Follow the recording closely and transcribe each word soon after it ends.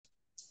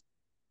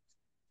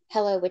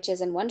Hello,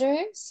 witches and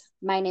wanderers.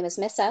 My name is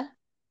Missa.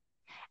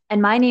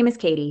 And my name is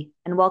Katie,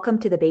 and welcome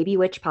to the Baby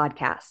Witch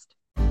Podcast.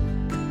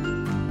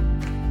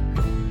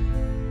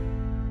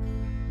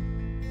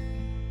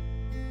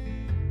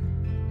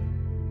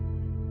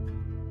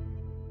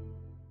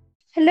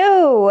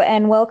 Hello,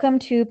 and welcome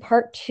to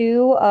part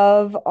two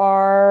of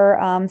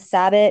our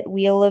Sabbat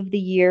Wheel of the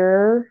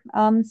Year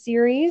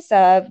series.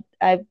 I'd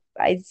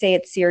say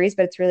it's series,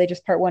 but it's really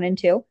just part one and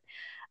two.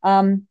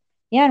 Um,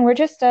 yeah, and we're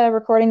just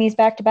recording these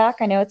back to back.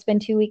 I know it's been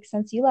 2 weeks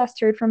since you last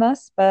heard from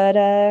us, but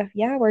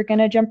yeah, we're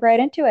gonna jump right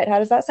into it. How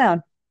does that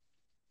sound?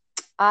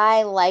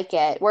 I like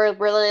it. We're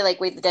really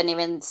like we didn't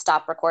even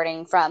stop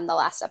recording from the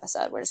last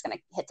episode. We're just gonna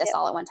hit this Yep.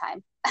 all at one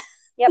time.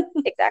 Yep,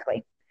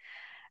 exactly.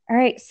 All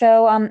right,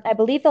 so I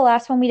believe the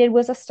last one we did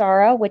was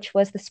Ostara, which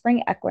was the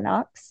spring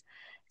equinox.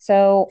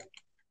 So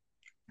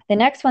the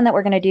next one that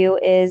we're going to do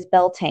is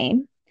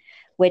Beltane,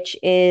 which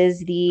is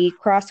the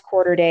cross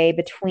quarter day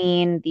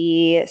between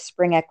the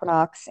spring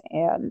equinox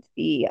and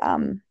the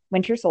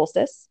winter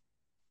solstice.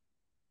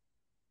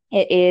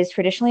 It is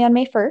traditionally on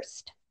May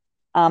 1st.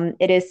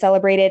 It is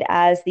celebrated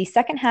as the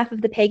second half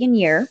of the pagan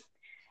year,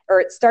 or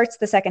it starts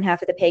the second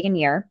half of the pagan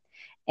year,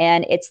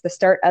 and it's the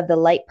start of the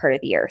light part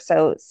of the year.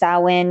 So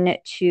Samhain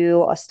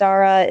to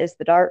Ostara is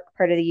the dark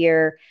part of the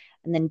year,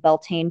 and then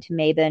Beltane to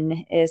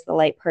Mabon is the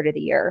light part of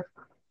the year.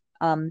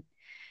 Um,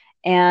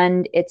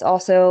 and it's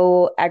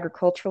also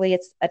agriculturally,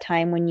 it's a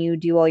time when you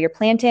do all your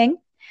planting.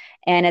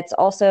 And it's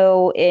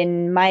also,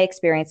 in my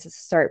experience, the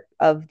start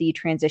of the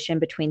transition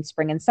between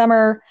spring and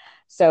summer.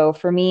 So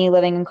for me,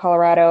 living in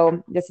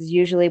Colorado, this is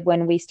usually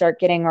when we start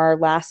getting our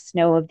last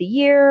snow of the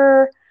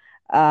year.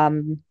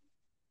 Um,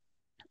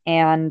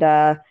 and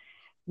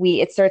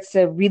it starts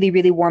to really,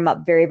 really warm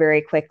up very,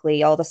 very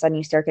quickly. All of a sudden,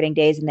 you start getting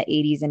days in the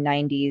 80s and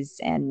 90s,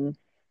 and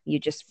you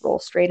just roll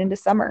straight into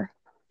summer.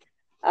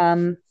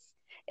 Um,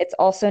 it's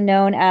also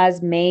known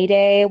as May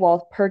Day,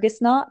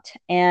 Walpurgis Night,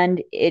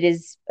 and it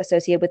is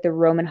associated with the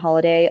Roman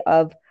holiday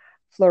of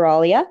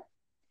Floralia.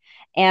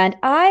 And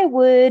I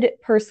would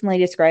personally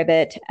describe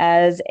it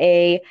as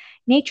a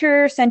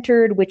nature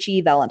centered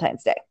witchy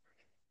Valentine's Day.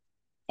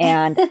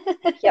 And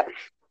yep.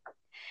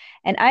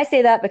 And I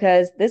say that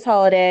because this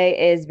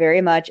holiday is very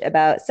much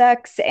about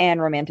sex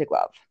and romantic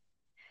love.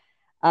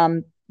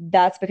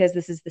 That's because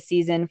this is the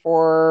season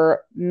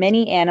for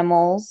many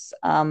animals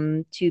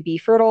to be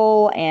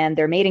fertile and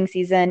their mating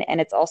season.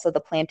 And it's also the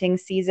planting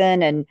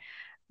season. And,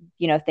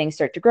 things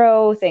start to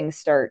grow, things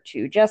start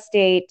to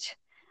gestate.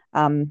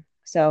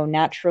 So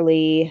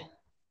naturally,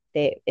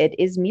 it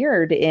is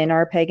mirrored in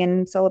our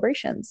pagan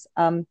celebrations.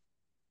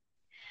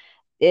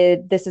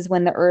 This is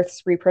when the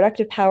Earth's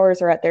reproductive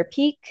powers are at their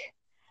peak.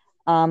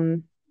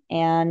 And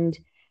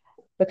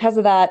because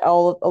of that, a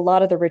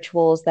lot of the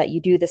rituals that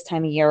you do this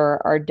time of year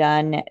are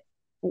done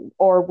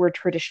or were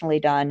traditionally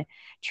done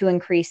to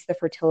increase the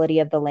fertility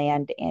of the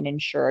land and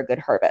ensure a good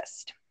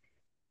harvest.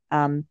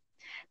 Um,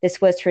 this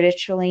was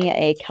traditionally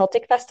a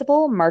Celtic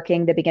festival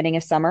marking the beginning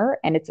of summer,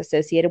 and it's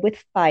associated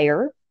with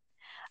fire.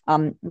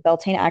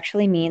 Beltane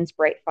actually means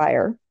bright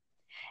fire,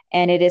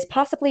 and it is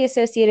possibly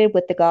associated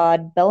with the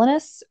god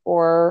Belinus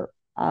or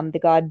the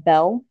god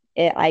Bel.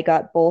 I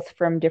got both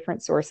from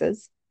different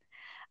sources.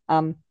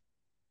 Um,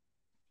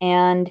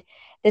 And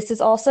this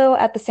is also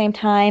at the same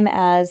time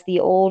as the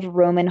old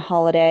Roman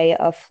holiday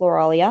of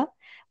Floralia,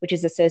 which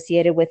is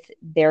associated with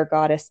their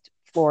goddess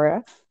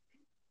Flora.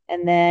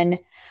 And then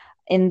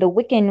in the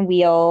Wiccan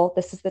wheel,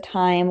 this is the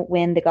time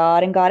when the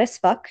god and goddess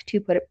fuck,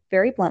 to put it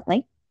very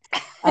bluntly.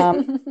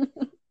 Um,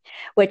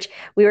 which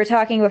we were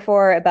talking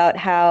before about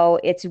how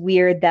it's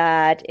weird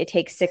that it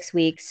takes 6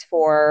 weeks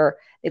for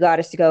the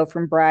goddess to go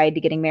from bride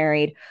to getting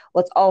married.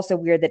 Well, it's also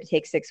weird that it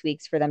takes 6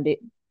 weeks for them to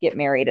get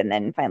married and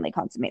then finally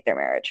consummate their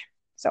marriage.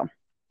 So,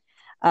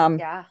 um,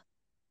 Yeah.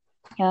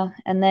 yeah,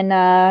 and then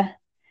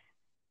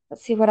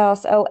let's see what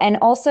else. Oh, and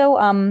also,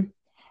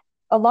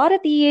 a lot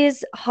of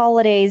these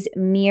holidays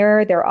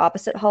mirror their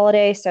opposite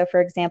holiday. So,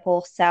 for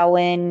example,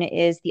 Samhain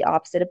is the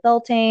opposite of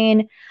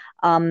Beltane.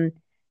 Um,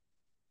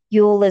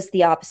 Yule is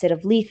the opposite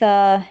of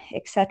Letha,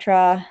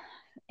 etc.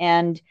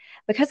 And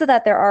because of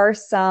that, there are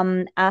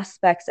some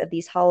aspects of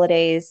these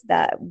holidays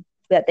that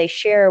they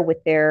share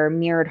with their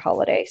mirrored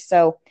holidays.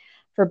 So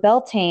for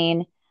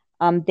Beltane,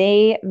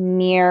 they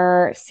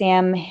mirror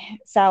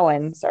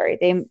Samhain. Sorry,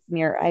 they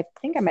mirror. I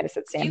think I might have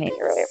said You Samhain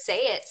can earlier. say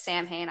it,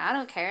 Sam Hain. I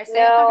don't care. Say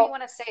it however you No,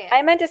 want to say it.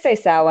 I meant to say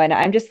Samhain.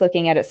 I'm just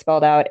looking at it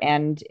spelled out,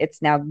 and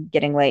it's now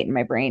getting late, and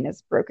my brain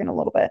is broken a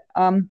little bit.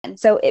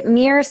 So it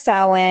mirrors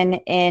Samhain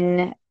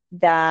in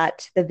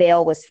that the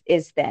veil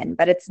is thin,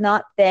 but it's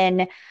not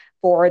thin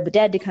for the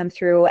dead to come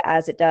through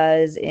as it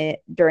does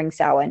during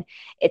Samhain.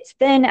 It's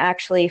thin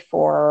actually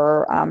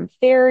for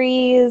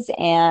fairies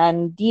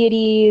and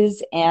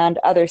deities and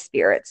other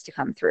spirits to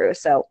come through.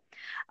 So,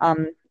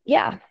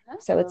 yeah,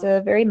 so it's Oh.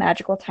 a very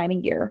magical time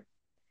of year.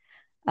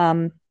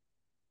 Um,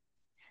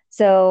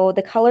 so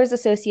the colors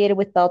associated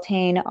with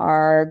Beltane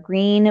are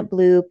green,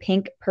 blue,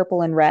 pink,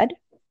 purple, and red.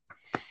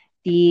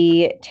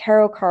 The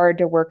tarot card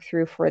to work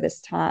through for this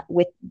time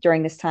with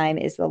during this time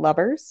is the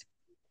Lovers.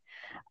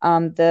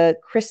 The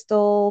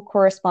crystal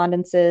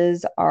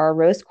correspondences are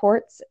rose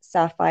quartz,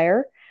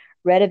 sapphire,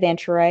 red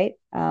aventurite,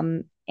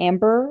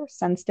 amber,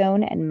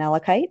 sunstone, and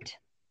malachite.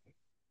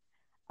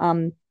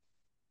 Um,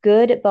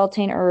 Good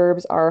Beltane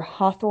herbs are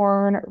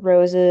hawthorn,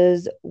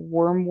 roses,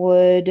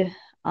 wormwood,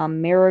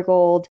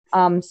 marigold.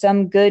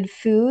 Some good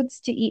foods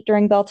to eat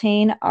during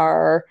Beltane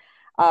are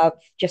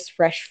just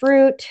fresh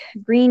fruit,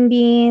 green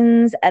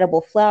beans,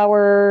 edible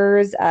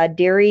flowers.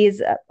 Dairy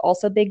is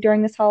also big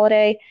during this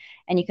holiday,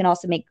 and you can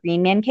also make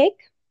green man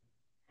cake.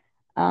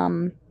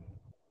 Um,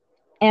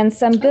 and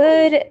some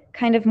good,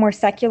 kind of more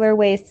secular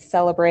ways to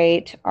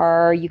celebrate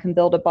are you can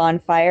build a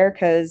bonfire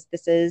because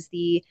this is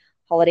the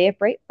holiday of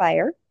bright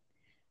fire.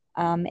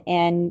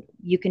 And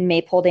you can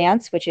maypole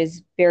dance, which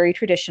is very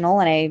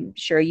traditional, and I'm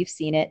sure you've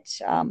seen it.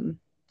 I'm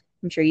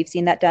sure you've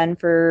seen that done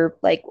for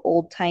like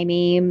old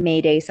timey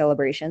May Day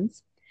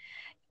celebrations.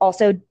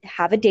 Also,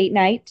 have a date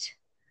night.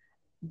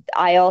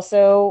 I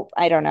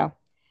don't know,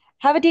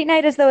 have a date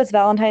night as though it's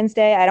Valentine's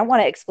Day. I don't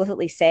want to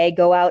explicitly say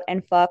go out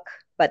and fuck,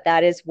 but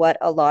that is what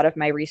a lot of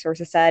my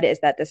resources said is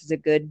that this is a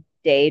good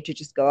day to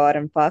just go out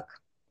and fuck.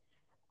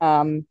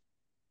 Um,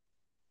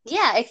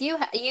 Yeah, if you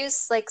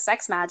use like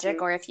sex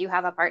magic, or if you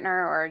have a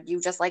partner, or you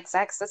just like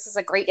sex, this is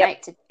a great yep,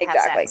 night to have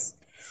exactly. sex.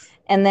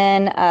 And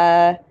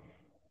then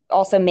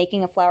also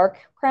making a flower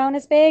crown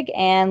is big,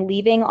 and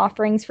leaving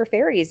offerings for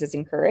fairies is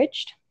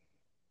encouraged.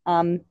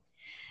 Um,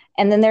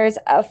 and then there's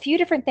a few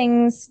different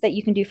things that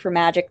you can do for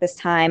magic this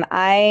time.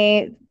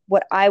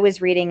 What I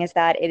was reading is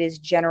that it is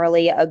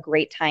generally a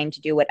great time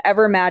to do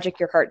whatever magic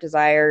your heart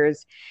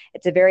desires.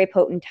 It's a very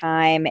potent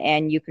time,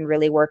 and you can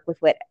really work with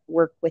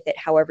it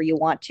however you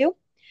want to.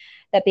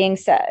 That being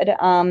said,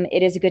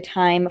 it is a good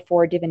time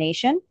for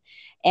divination.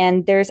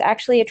 And there's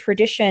actually a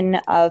tradition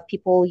of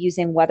people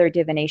using weather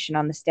divination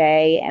on this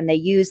day, and they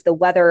use the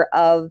weather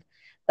of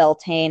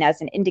Beltane as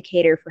an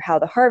indicator for how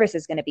the harvest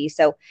is going to be.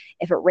 So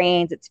if it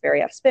rains, it's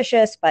very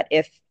auspicious, but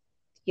if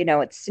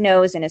it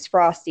snows and is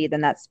frosty,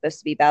 then that's supposed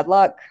to be bad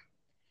luck.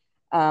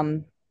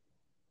 Um,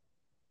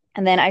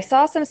 and then I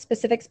saw some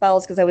specific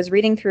spells because I was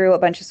reading through a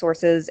bunch of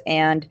sources,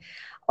 and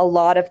a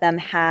lot of them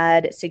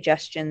had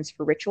suggestions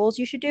for rituals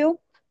you should do.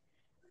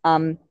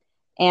 Um,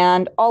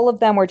 and all of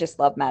them were just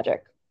love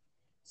magic.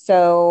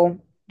 So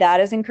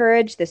that is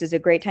encouraged. This is a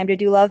great time to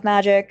do love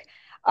magic.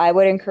 I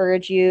would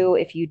encourage you,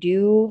 if you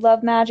do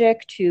love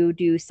magic, to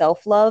do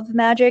self love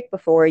magic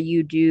before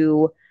you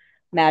do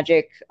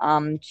magic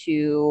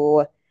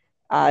to,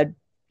 uh,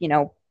 you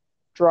know,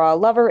 draw a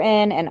lover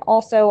in. And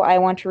also, I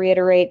want to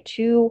reiterate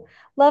to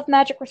love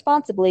magic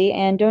responsibly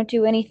and don't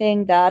do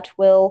anything that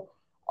will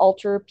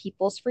alter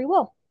people's free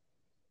will.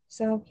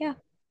 So, yeah.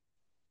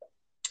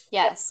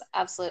 Yes,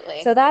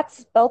 absolutely. So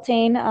that's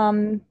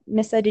Beltane.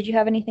 Nissa, did you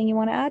have anything you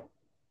want to add?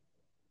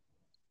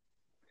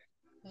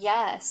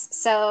 Yes.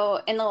 So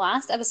in the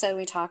last episode,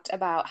 we talked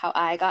about how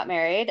I got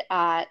married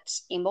at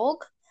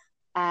Imbolg.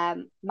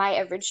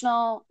 My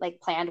original like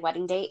planned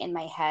wedding date in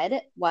my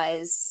head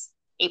was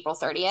April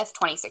 30th,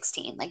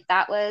 2016. Like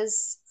that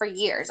was for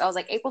years. I was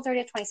like, April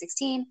 30th,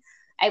 2016.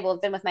 I will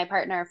have been with my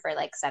partner for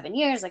like 7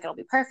 years. Like it'll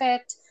be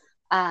perfect.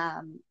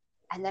 And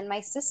then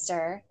my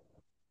sister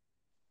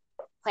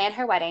planned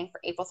her wedding for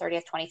April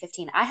 30th,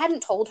 2015. I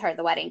hadn't told her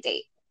the wedding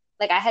date.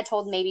 Like I had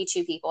told maybe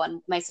two people,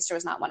 and my sister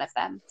was not one of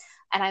them.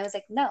 And I was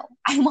like, no,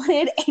 I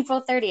wanted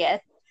April 30th.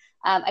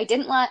 I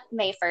didn't want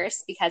May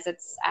 1st because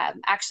it's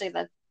actually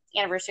the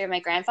anniversary of my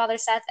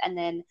grandfather's death and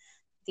then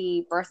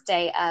the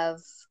birthday of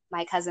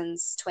my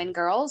cousin's twin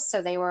girls.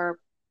 So they were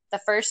the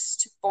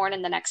first born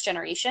in the next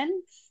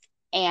generation,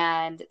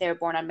 and they were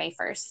born on May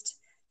 1st.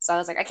 So I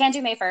was like, I can't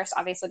do May 1st,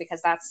 obviously,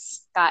 because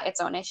that's got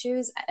its own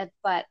issues.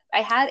 But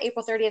I had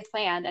April 30th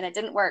planned and it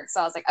didn't work.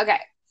 So I was like, okay,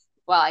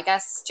 well, I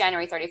guess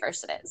January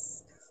 31st it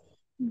is.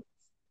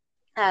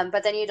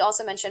 But then you'd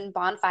also mentioned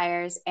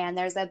bonfires, and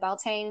there's a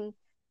Beltane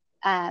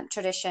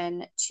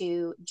tradition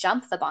to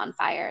jump the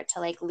bonfire to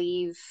like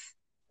leave.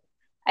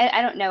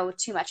 I don't know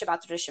too much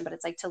about the tradition, but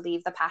it's like to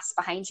leave the past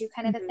behind you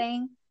kind of a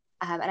thing.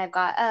 And I've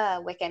got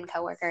a Wiccan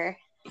coworker,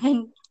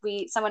 and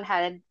someone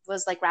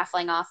was like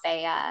raffling off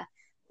a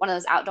one of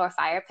those outdoor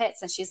fire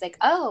pits, and she's like,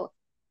 "Oh,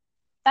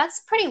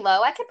 that's pretty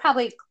low. I could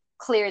probably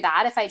clear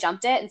that if I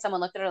jumped it." And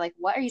someone looked at her like,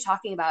 "What are you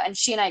talking about?" And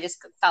she and I just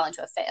fell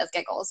into a fit of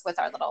giggles with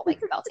our little like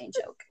Beltane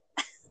joke.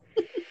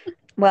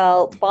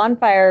 Well,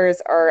 bonfires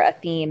are a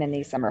theme in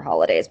these summer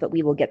holidays, but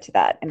we will get to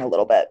that in a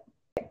little bit.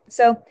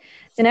 So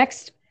the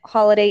next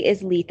holiday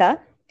is Litha.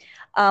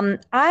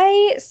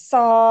 I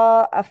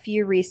saw a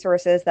few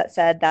resources that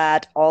said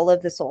that all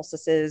of the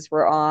solstices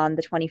were on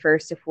the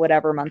 21st of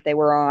whatever month they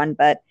were on,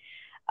 but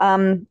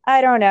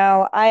I don't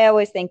know. I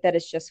always think that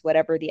it's just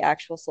whatever the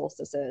actual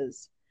solstice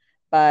is.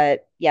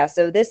 But yeah,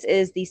 so this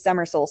is the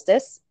summer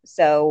solstice.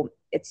 So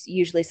it's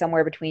usually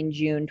somewhere between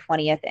June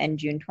 20th and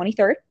June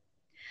 23rd.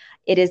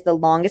 It is the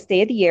longest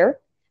day of the year.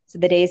 So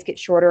the days get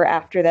shorter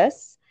after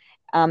this.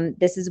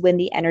 This is when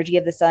the energy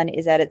of the sun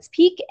is at its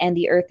peak and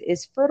the earth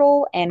is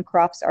fertile and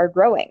crops are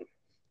growing.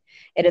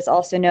 It is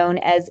also known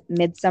as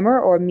Midsummer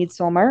or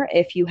Midsummer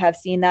if you have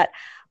seen that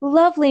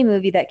lovely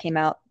movie that came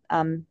out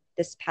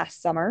this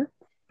past summer.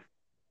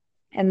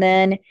 And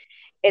then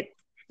it,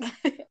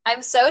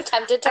 I'm so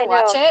tempted to I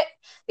watch know, it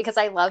because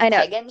I love I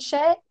know, pagan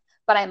shit,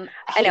 but I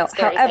I hate know.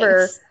 scary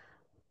However, things.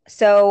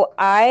 so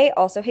I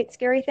also hate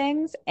scary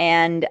things,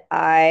 and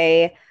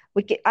I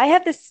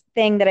have this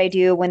thing that I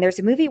do when there's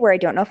a movie where I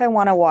don't know if I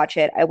want to watch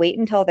it. I wait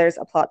until there's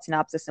a plot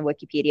synopsis in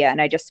Wikipedia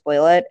and I just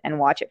spoil it and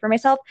watch it for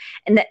myself.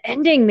 And the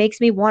ending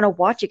makes me want to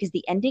watch it because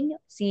the ending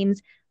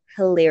seems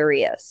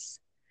hilarious.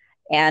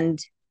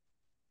 And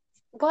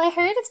Well, I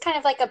heard it's kind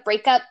of like a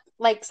breakup,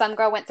 like some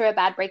girl went through a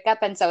bad breakup,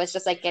 and so it's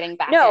just like getting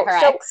back at no, her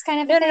so ex kind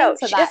of a no, no, thing. no.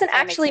 So She that doesn't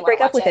kind of makes actually me want to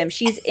break up watch with it. him.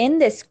 She's in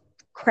this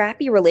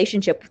crappy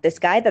relationship with this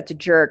guy that's a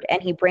jerk,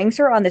 and he brings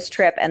her on this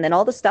trip, and then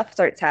all the stuff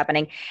starts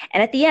happening.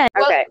 And at the end,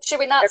 Well, okay, should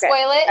we not okay,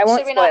 spoil I it? won't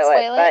Should we not spoil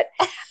it, spoil it?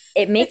 but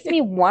it makes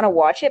me want to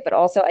watch it, but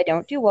also I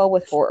don't do well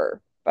with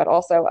horror. But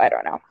also, I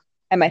don't know.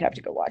 I might have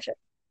to go watch it.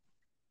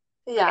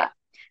 Okay. Yeah.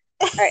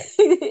 All right.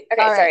 Okay,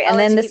 All right, sorry. I'll And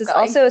let then you this keep is going.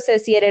 also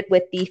associated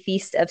with the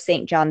Feast of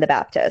Saint John the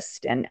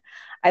Baptist. And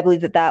I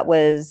believe that that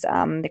was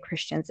the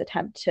Christians'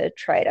 attempt to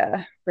try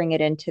to bring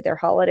it into their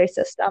holiday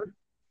system.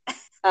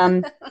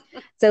 Um,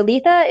 so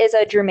Litha is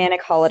a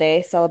Germanic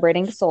holiday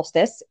celebrating the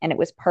solstice, and it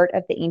was part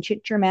of the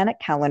ancient Germanic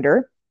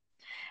calendar.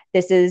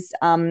 This is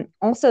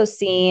also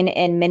seen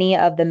in many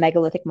of the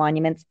megalithic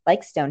monuments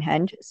like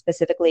Stonehenge.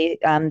 Specifically,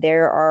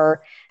 there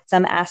are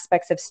some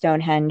aspects of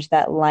Stonehenge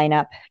that line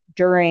up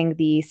during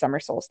the summer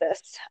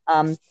solstice.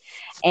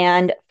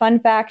 And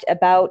fun fact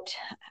about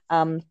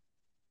um,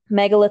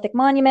 megalithic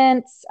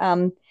monuments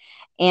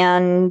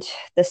and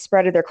the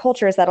spread of their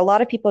culture is that a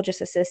lot of people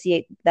just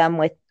associate them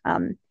with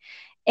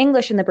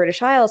English in the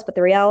British Isles, but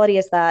the reality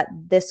is that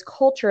this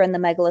culture and the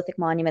megalithic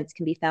monuments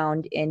can be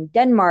found in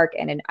Denmark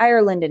and in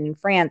Ireland and in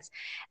France.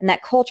 And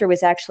that culture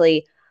was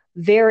actually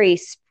very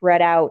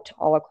spread out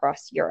all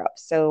across Europe.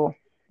 So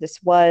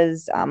this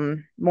was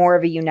more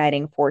of a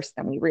uniting force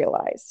than we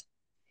realize.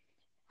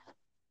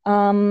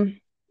 Um,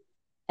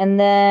 and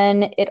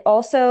then it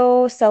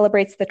also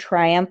celebrates the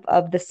triumph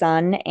of the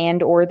sun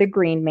and or the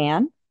green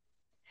man.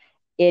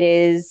 It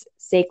is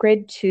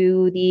sacred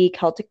to the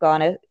Celtic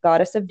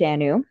goddess of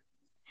Danu.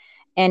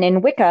 And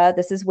in Wicca,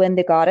 this is when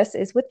the goddess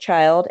is with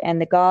child and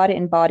the god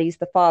embodies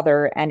the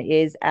father and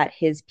is at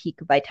his peak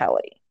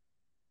vitality.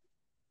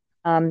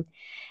 Um,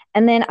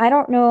 and then I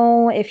don't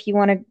know if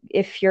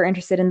you're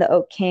interested in the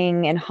Oak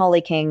King and Holly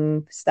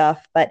King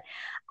stuff, but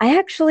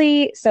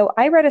so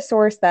I read a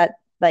source that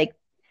like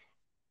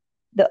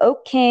the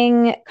Oak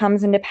King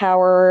comes into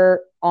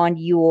power on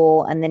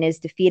Yule and then is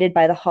defeated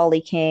by the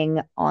Holly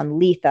King on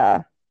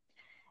Letha.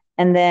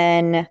 And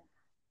then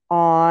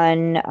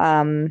on,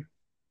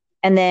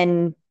 and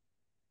then, Do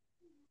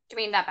you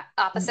mean that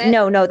opposite?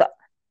 no, no, The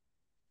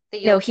no,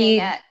 Yule King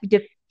at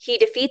he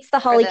defeats the or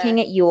Holly the King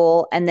at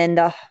Yule, and then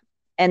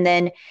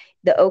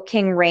the Oak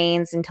King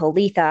reigns until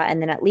Letha,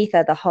 and then at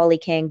Letha the Holly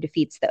King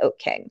defeats the Oak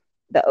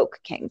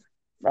King,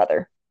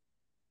 rather.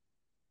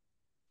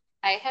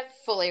 I have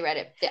fully read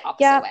it the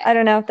opposite Yeah, way. I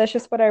don't know. That's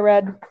just what I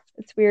read.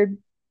 It's weird.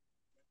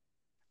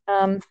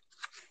 Um,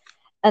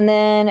 and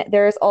then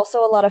there's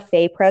also a lot of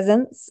Fae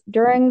presence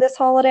during this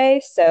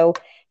holiday. So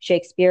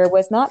Shakespeare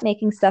was not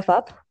making stuff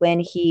up when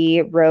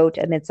he wrote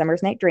A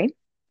Midsummer's Night Dream.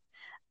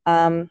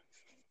 Um,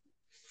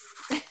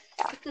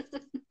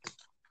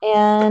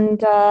 And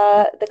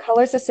the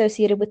colors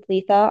associated with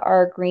Letha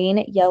are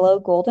green, yellow,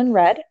 gold, and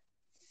red.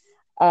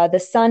 The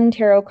Sun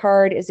Tarot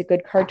card is a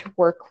good card to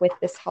work with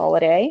this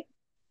holiday.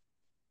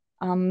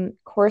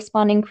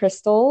 Corresponding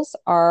crystals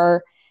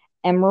are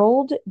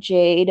emerald,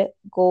 jade,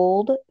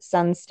 gold,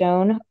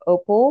 sunstone,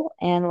 opal,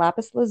 and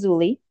lapis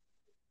lazuli.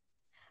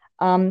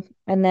 And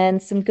then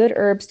some good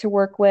herbs to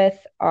work with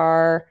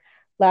are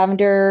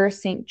lavender,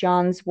 St.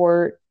 John's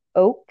wort,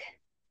 oak,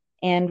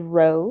 and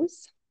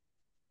rose.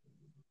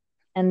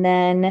 And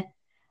then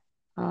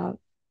Uh,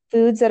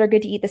 foods that are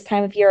good to eat this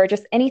time of year are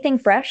just anything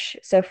fresh.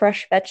 So,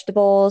 fresh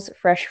vegetables,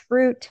 fresh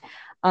fruit.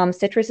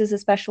 Citrus is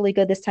especially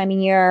good this time of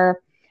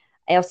year.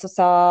 I also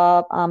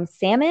saw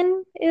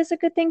salmon is a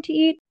good thing to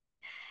eat.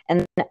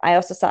 And I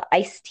also saw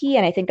iced tea,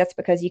 and I think that's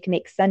because you can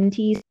make sun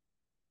teas,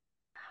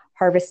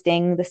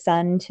 harvesting the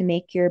sun to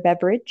make your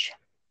beverage.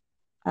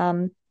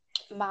 Um,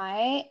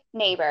 My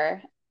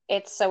neighbor,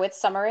 it's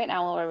summer right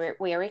now when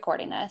we are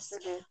recording this.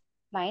 Mhm.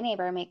 My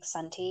neighbor makes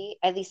sun tea.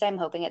 At least I'm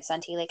hoping it's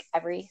sun tea like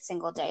every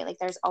single day. Like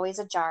there's always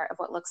a jar of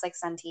what looks like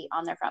sun tea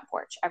on their front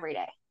porch every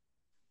day.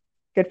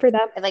 Good for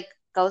them. It like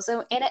goes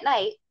in at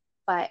night,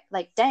 but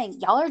like dang,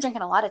 y'all are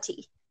drinking a lot of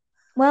tea.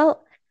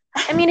 Well,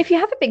 I mean, if you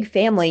have a big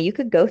family, you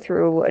could go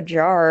through a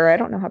jar. I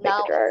don't know how big the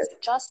No, jar is.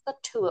 it's just the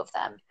two of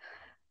them.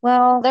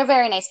 Well, They're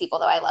very nice people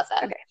though. I love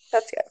them. okay,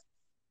 that's good.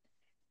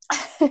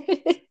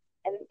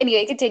 And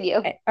Anyway, continue.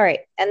 all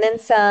right. And then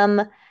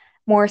some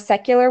more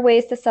secular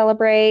ways to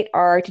celebrate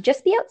are to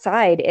just be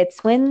outside.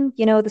 It's when,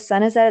 the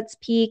sun is at its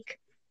peak,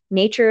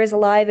 nature is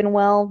alive and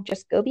well,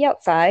 just go be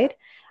outside.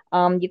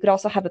 You could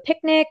also have a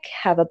picnic,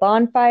 have a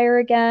bonfire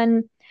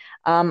again.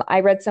 I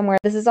read somewhere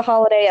this is a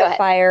holiday Go of ahead.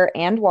 fire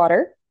and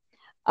water.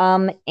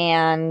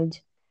 And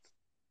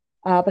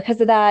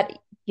because of that,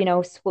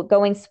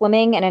 going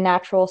swimming in a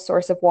natural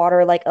source of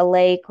water like a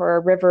lake or a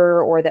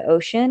river or the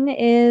ocean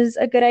is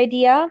a good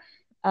idea.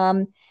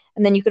 And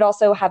then you could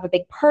also have a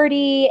big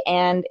party,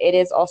 and it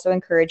is also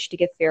encouraged to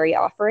give fairy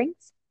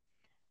offerings.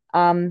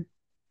 Um,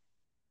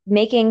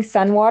 Making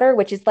sun water,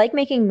 which is like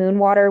making moon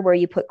water, where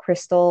you put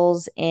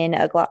crystals in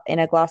a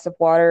glass of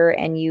water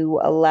and you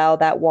allow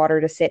that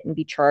water to sit and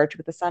be charged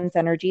with the sun's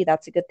energy.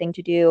 That's a good thing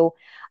to do.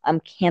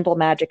 Candle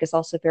magic is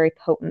also very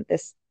potent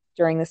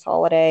during this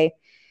holiday.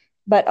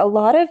 But a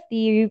lot of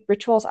the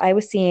rituals I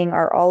was seeing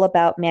are all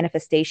about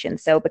manifestation.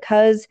 So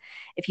because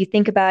if you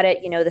think about it,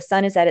 the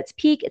sun is at its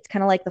peak, it's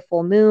kind of like the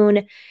full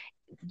moon.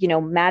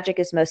 Magic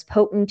is most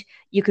potent.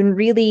 You can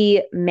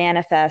really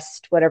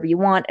manifest whatever you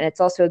want, and it's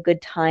also a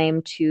good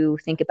time to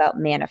think about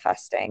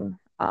manifesting.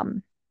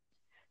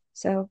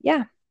 So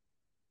yeah.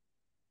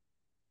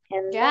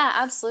 And Yeah,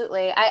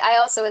 absolutely. I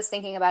also was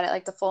thinking about it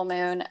like the full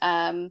moon,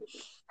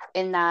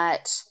 in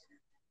that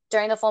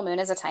during the full moon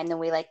is a time that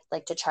we like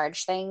to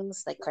charge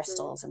things like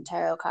crystals and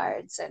tarot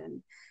cards,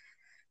 and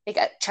we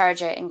got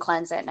charge it and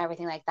cleanse it and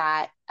everything like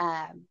that.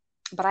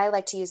 But I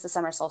like to use the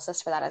summer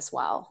solstice for that as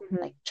well.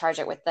 Mhm. Like charge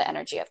it with the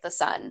energy of the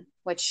sun,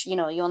 which you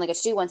only get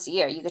to do once a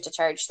year. You get to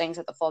charge things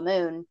with the full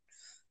moon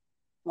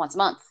once a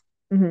month.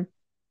 Mhm.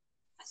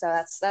 So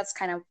that's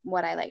kind of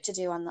what I like to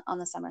do on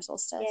the summer Yay.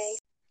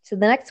 solstice. So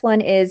the next one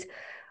is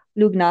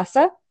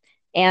Lugnasa,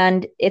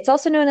 and it's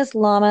also known as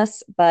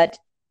Lammas, but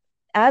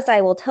as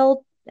I will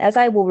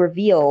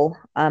reveal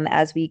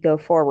as we go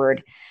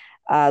forward,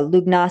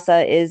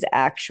 Lugnasa is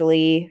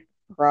actually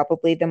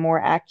probably the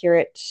more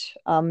accurate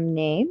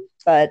name,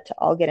 but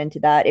I'll get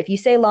into that. If you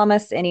say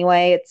Lammas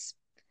anyway, it's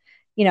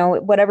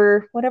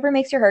whatever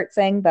makes your heart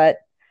sing, but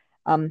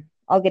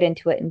I'll get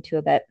into it into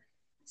a bit.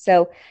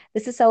 So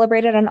this is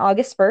celebrated on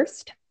August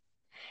 1st,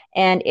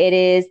 and it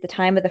is the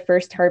time of the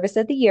first harvest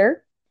of the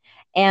year.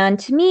 And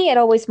to me, it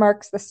always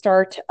marks the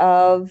start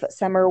of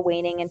summer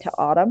waning into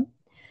autumn.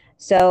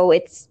 So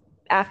it's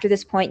after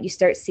this point, you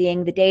start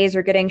seeing the days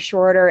are getting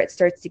shorter. It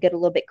starts to get a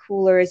little bit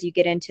cooler as you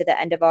get into the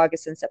end of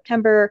August and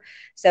September.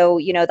 So,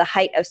 the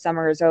height of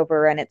summer is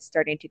over and it's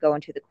starting to go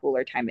into the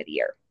cooler time of the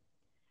year.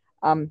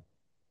 Um,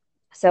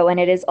 and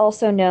it is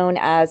also known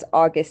as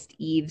August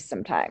Eve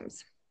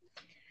sometimes.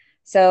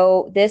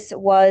 So this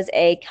was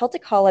a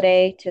Celtic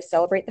holiday to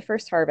celebrate the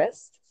first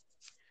harvest.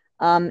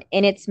 In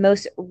its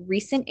most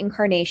recent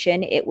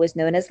incarnation, it was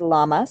known as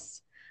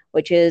Lammas,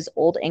 which is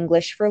Old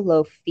English for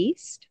loaf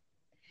feast.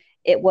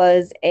 It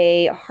was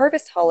a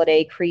harvest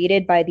holiday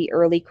created by the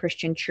early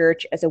Christian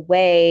church as a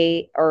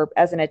way or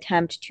as an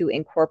attempt to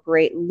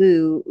incorporate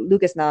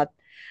Lugasnacht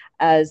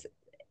as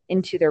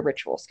into their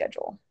ritual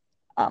schedule.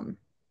 Um,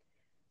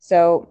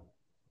 so,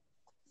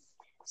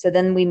 so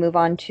then we move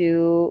on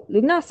to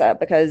Lugnasa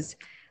because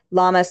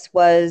Lammas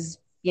was,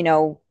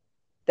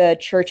 the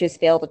church's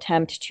failed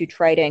attempt to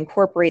try to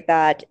incorporate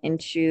that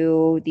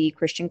into the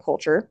Christian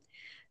culture.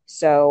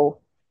 So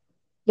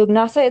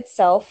Lugnasa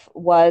itself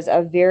was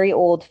a very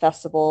old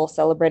festival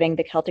celebrating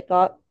the Celtic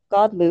god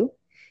Lu.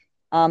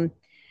 Um,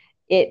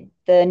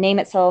 the name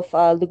itself,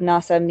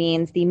 Lugnasa,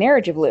 means the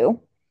marriage of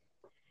Lu.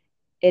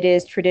 It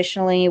is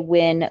traditionally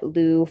when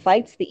Lu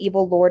fights the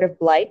evil lord of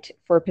blight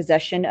for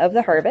possession of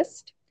the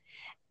harvest.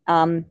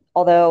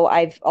 Although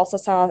I've also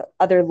saw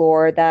other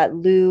lore that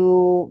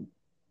Lu,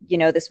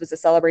 this was a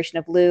celebration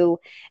of Lu,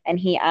 and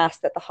he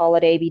asked that the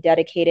holiday be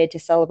dedicated to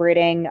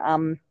celebrating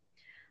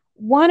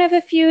one of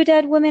a few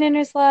dead women in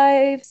his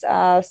lives.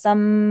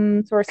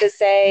 Some sources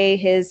say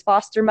his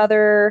foster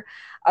mother.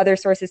 Other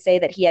sources say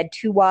that he had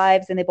two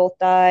wives and they both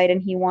died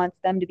and he wants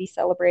them to be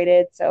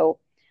celebrated. So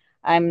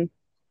I'm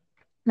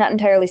not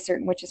entirely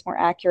certain which is more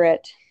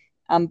accurate.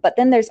 But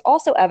then there's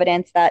also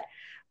evidence that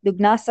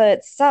Lugnasa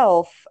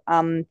itself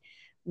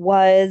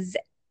was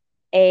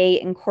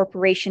a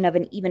incorporation of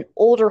an even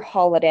older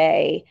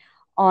holiday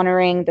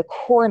honoring the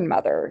Corn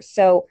Mother.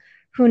 So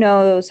who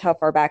knows how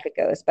far back it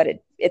goes, but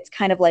it's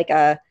kind of like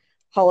a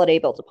holiday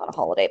built upon a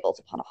holiday built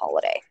upon a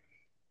holiday.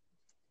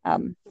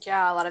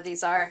 Yeah, a lot of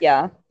these are.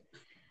 Yeah.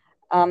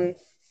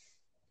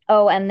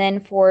 Oh, and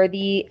then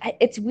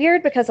it's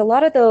weird because a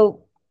lot of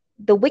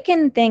the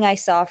Wiccan thing I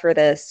saw for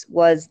this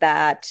was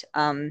that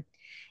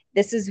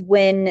this is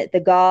when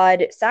the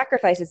god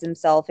sacrifices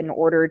himself in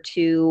order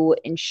to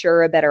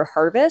ensure a better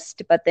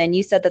harvest. But then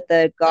you said that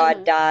the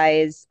god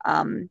dies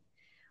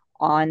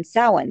on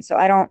Samhain, so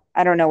I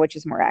don't know which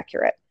is more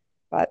accurate,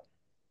 but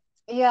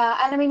Yeah,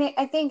 and I mean,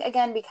 I think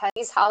again because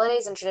these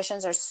holidays and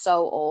traditions are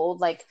so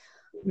old, like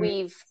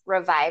we've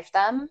revived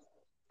them,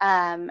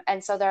 and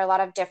so there are a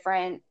lot of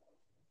different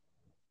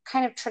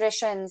kind of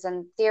traditions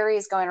and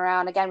theories going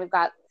around. Again, we've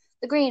got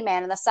the Green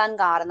Man and the Sun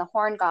God and the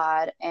Horn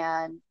God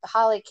and the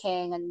Holly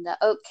King and the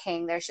Oak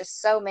King. There's just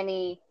so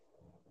many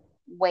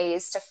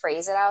ways to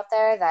phrase it out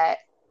there that,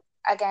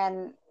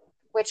 again,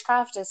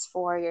 witchcraft is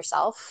for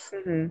yourself.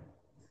 mm-hmm.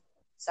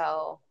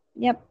 So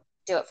Yep.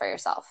 do it for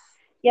yourself.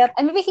 Yep.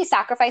 And maybe he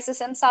sacrifices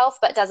himself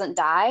but doesn't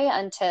die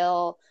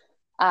until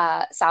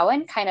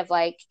Samhain, kind of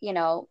like,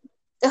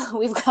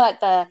 we've got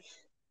the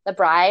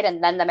bride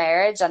and then the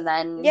marriage and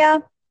then Yeah.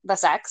 the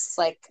sex,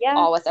 like Yeah.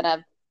 all within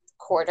a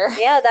quarter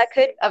Yeah, of the that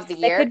could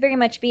year. very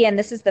much be. And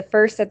this is the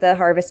first of the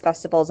harvest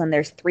festivals, and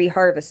there's three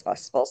harvest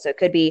festivals. So it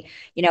could be,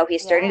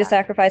 he's starting to Yeah.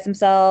 sacrifice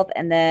himself,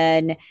 and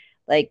then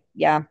like,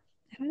 yeah,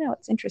 I don't know,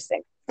 it's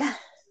interesting.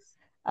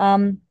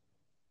 Um,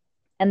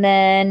 and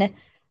then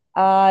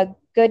uh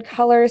good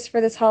colors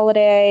for this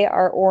holiday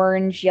are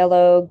orange,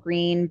 yellow,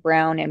 green,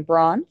 brown, and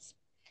bronze.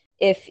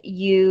 If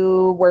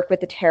you work with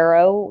the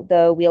tarot,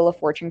 the Wheel of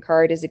Fortune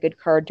card is a good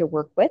card to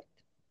work with.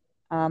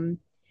 Um,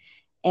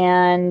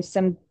 and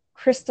some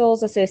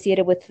crystals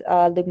associated with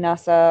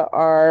Lugnasa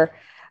are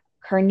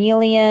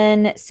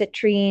carnelian,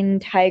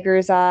 citrine,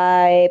 tiger's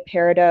eye,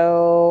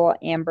 peridot,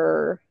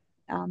 amber,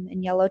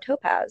 and yellow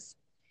topaz.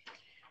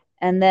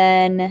 And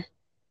then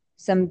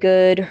some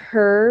good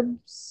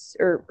herbs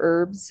or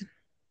herbs.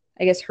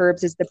 I guess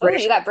herbs is the Oh,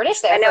 British. you got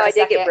British I there know for I a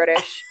did get second.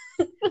 British.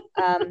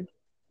 Um,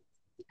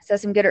 so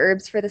some good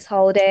herbs for this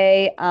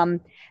holiday.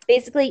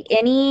 Basically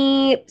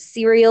any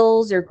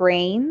cereals or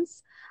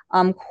grains.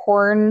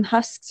 Corn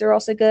husks are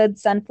also good.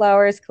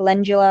 Sunflowers,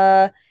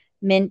 calendula,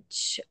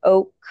 mint,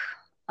 oak,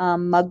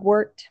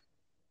 mugwort.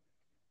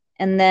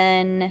 And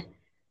then,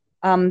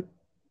 um,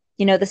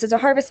 this is a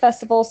harvest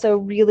festival, so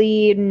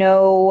really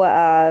no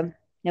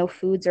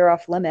foods are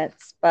off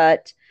limits.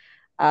 But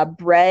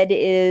bread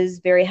is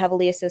very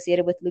heavily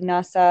associated with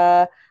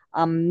Lugnasa.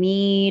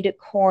 Mead,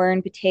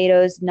 corn,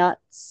 potatoes,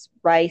 nuts,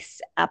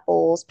 rice,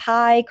 apples,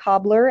 pie,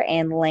 cobbler,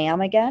 and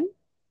lamb again.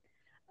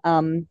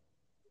 Um,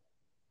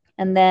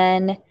 and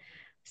then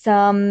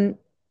some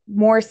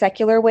more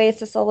secular ways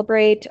to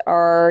celebrate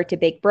are to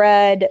bake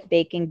bread.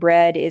 Baking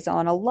bread is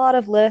on a lot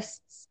of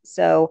lists,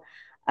 so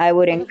I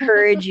would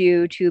encourage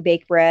you to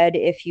bake bread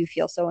if you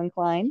feel so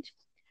inclined.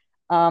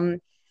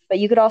 Um, but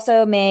you could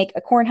also make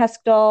a corn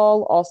husk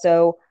doll.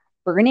 Also,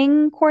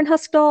 burning corn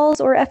husk dolls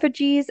or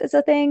effigies is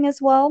a thing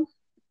as well.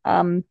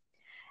 Um,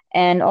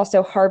 and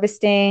also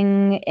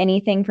harvesting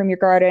anything from your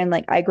garden.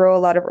 Like I grow a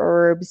lot of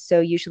herbs, so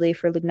usually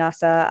for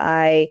Lugnasa,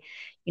 I,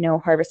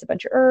 harvest a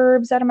bunch of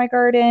herbs out of my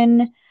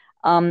garden.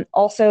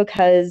 Also,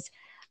 because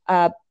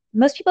uh,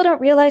 most people don't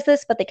realize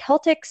this, but the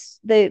Celtics,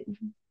 the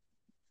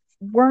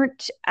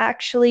weren't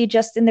actually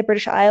just in the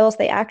British Isles.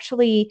 They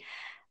actually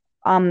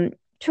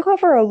took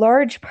over a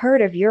large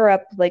part of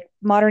Europe, like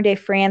modern day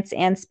France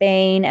and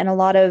Spain, and a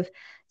lot of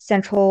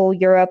Central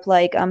Europe,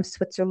 like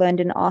Switzerland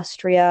and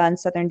Austria and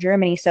southern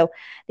Germany. So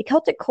the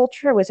Celtic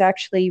culture was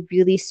actually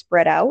really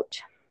spread out.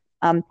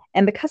 And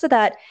because of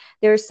that,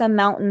 there's some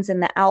mountains in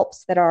the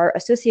Alps that are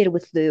associated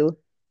with Lugh.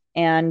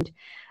 And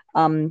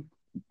um,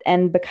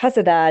 and because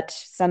of that,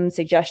 some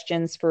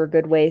suggestions for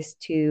good ways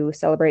to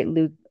celebrate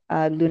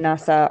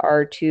Lunasa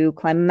are to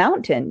climb a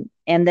mountain.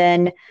 And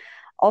then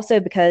also,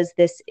 because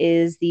this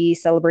is the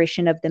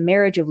celebration of the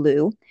marriage of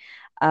Lugh,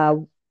 uh,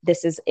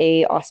 this is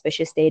a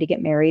auspicious day to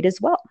get married as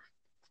well.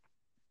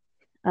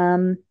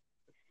 Um,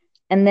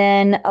 and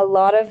then a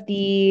lot of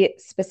the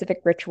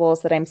specific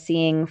rituals that I'm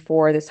seeing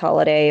for this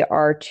holiday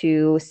are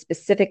to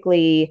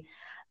specifically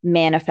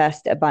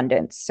manifest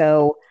abundance.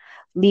 So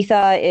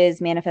Litha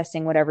is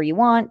manifesting whatever you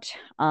want,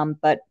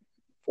 but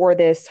for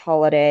this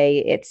holiday,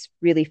 it's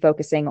really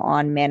focusing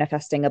on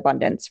manifesting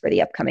abundance for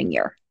the upcoming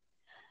year.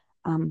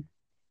 Um,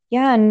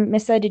 yeah, and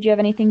Missa, did you have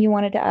anything you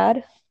wanted to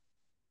add?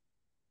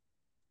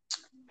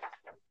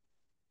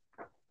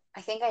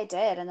 I think I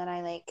did, and then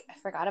I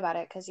forgot about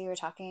it because you were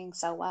talking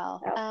so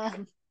well. Oh,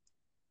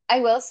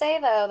 I will say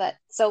though that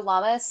so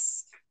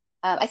Lammas,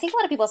 I think a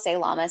lot of people say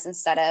Lammas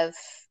instead of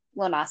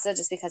Lonasa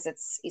just because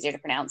it's easier to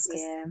pronounce.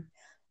 Because yeah.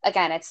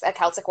 again, it's a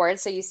Celtic word,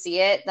 so you see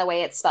it the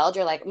way it's spelled,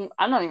 you're like,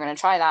 I'm not even going to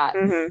try that.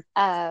 Hmm.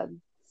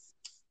 Um,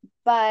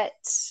 but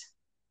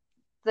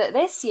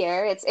this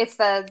year, it's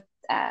the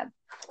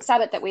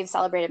Sabbath that we've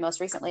celebrated most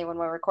recently when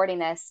we're recording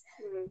this.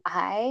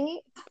 I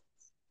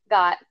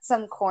got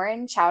some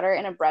corn chowder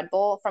in a bread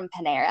bowl from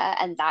Panera,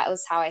 and that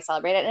was how I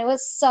celebrated. And it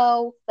was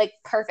so like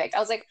perfect. I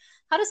was like,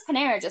 how does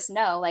Panera just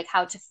know like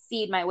how to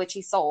feed my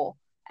witchy soul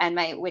and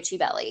my witchy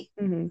belly?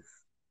 Hmm.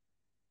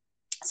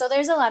 So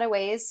there's a lot of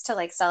ways to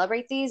like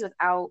celebrate these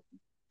without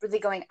really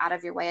going out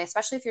of your way,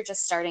 especially if you're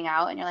just starting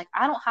out and you're like,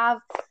 I don't have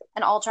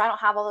an altar, I don't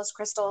have all those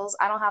crystals,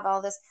 I don't have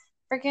all this.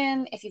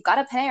 Freaking, if you've got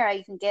a Panera,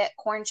 you can get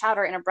corn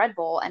chowder in a bread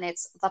bowl, and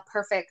it's the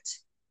perfect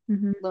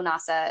Hmm.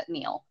 Lunasa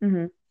meal.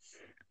 Hmm.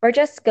 Or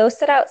just go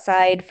sit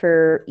outside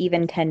for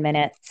even 10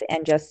 minutes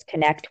and just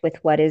connect with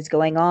what is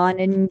going on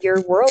in your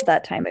world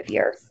that time of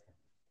year.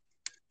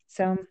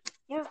 So,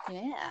 yeah.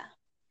 Yeah.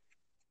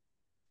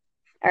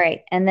 All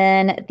right. And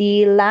then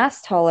the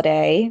last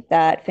holiday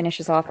that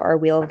finishes off our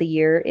Wheel of the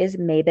Year is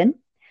Mabon.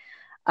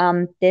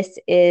 This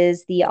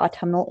is the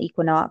autumnal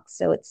equinox,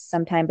 so it's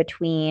sometime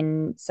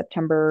between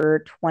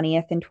September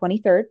 20th and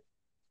 23rd.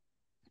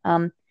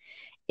 Um,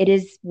 it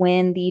is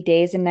when the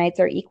days and nights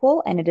are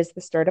equal, and it is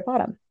the start of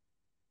autumn.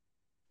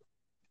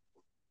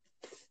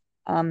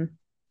 Um,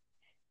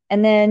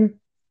 and then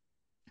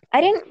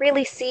I didn't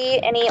really see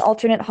any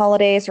alternate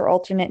holidays or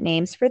alternate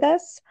names for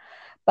this,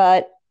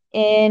 but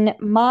in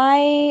my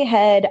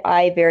head,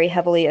 I very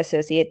heavily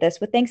associate this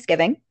with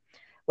Thanksgiving,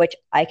 which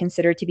I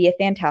consider to be a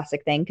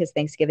fantastic thing because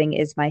Thanksgiving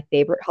is my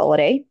favorite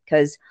holiday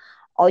because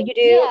all you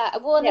do, Yeah.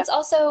 Well, and yeah, it's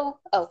also,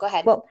 oh, go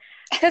ahead. well,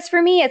 because for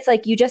me, it's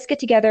like you just get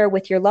together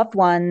with your loved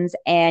ones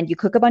and you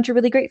cook a bunch of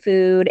really great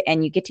food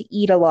and you get to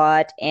eat a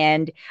lot,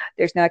 and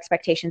there's no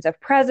expectations of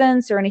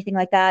presents or anything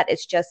like that.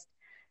 It's just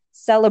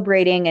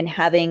celebrating and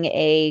having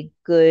a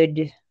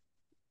good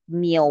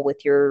meal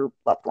with your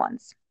loved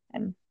ones.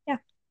 And yeah.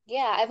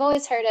 Yeah, I've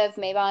always heard of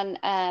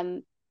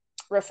Mabon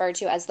referred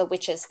to as the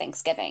witches'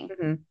 Thanksgiving.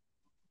 Mhm.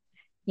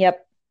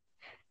 Yep.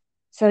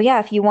 So yeah,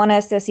 if you want to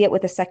associate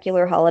with a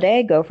secular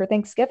holiday, go for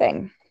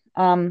Thanksgiving.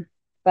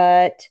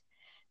 But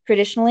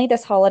traditionally,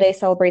 this holiday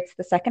celebrates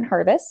the second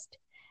harvest,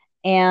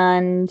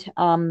 and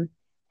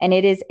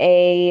it is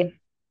a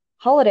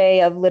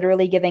holiday of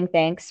literally giving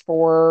thanks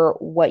for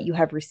what you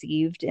have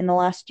received in the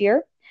last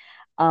year.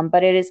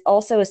 But it is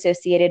also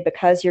associated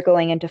because you're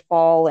going into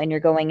fall and you're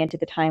going into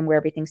the time where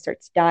everything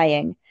starts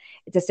dying.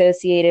 It's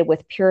associated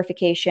with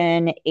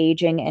purification,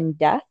 aging, and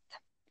death.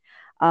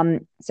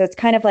 So it's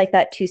kind of like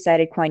that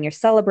two-sided coin. You're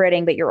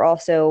celebrating, but you're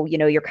also,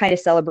 you're kind of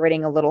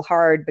celebrating a little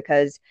hard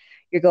because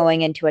you're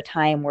going into a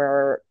time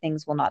where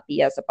things will not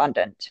be as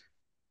abundant.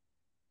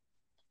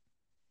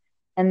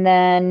 And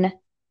then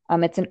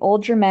it's an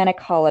old Germanic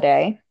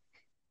holiday,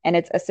 and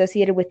it's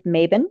associated with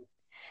Mabon,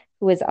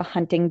 who is a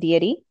hunting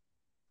deity.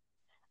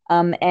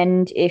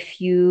 And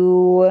if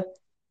you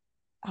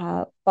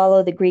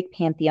follow the Greek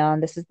pantheon,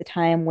 this is the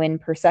time when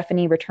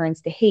Persephone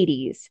returns to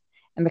Hades.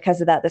 And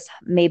because of that, this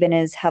Mabon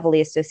is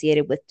heavily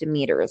associated with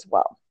Demeter as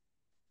well.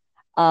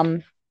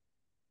 And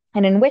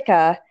in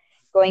Wicca,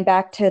 going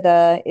back to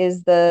the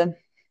is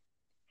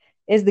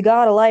the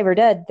god alive or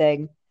dead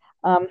thing.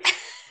 Um,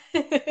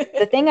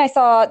 the thing I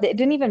saw, it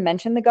didn't even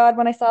mention the god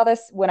when I saw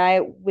this. When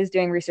I was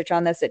doing research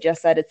on this, it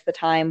just said it's the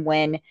time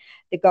when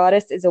the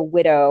goddess is a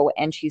widow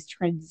and she's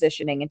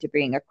transitioning into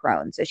being a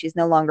crone. So she's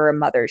no longer a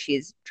mother,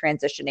 she's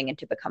transitioning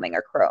into becoming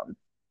a crone.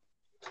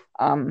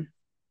 Um,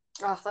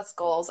 Oh, that's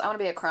goals. I want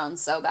to be a crone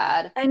so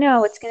bad. I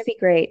know it's going to be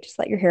great. Just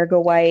let your hair go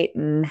white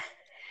and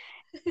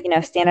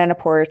stand on a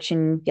porch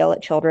and yell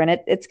at children.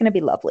 It's going to be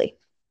lovely.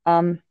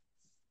 Um,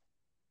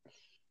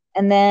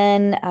 and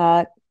then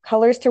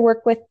colors to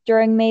work with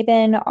during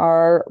Mabon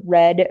are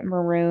red,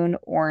 maroon,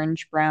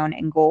 orange, brown,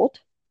 and gold.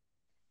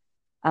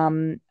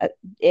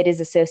 It is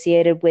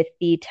associated with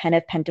the Ten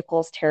of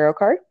Pentacles tarot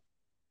card.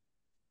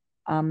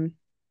 Um,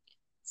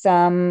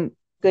 some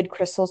good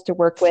crystals to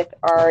work with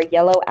are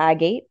yellow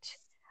agate,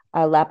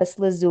 lapis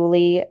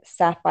lazuli,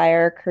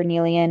 sapphire,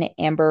 carnelian,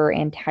 amber,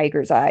 and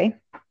tiger's eye.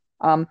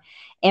 Um,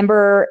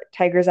 Amber,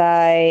 tiger's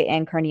eye,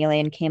 and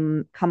carnelian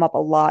come up a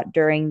lot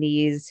during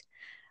these,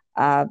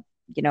 uh,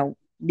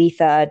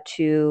 Letha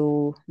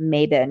to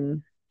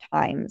Mabon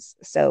times.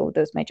 So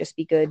those might just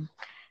be good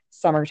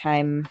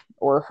summertime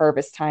or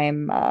harvest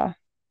time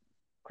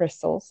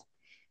crystals.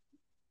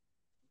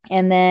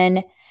 And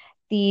then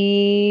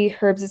the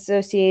herbs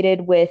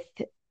associated with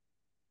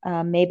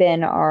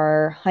Mabon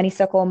are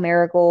honeysuckle,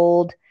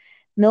 marigold,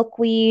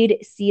 milkweed,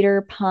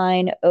 cedar,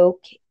 pine,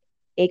 oak,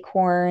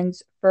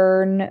 acorns,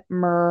 fern,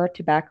 myrrh,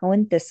 tobacco,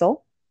 and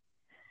thistle.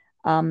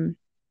 Um,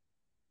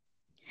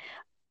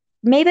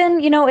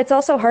 Mabon, it's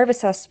also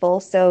harvest festival,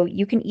 so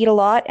you can eat a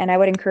lot, and I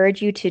would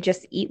encourage you to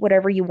just eat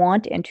whatever you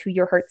want and to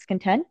your heart's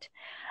content.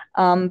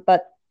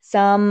 But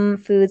some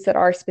foods that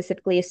are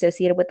specifically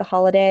associated with the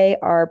holiday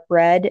are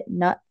bread,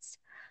 nuts,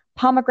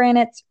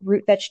 pomegranates,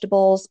 root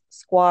vegetables,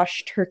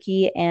 squash,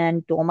 turkey,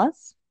 and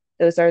dolmas.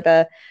 Those are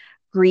the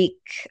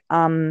Greek,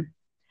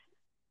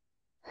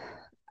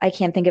 I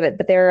can't think of it,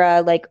 but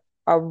they're like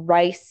a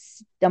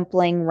rice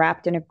dumpling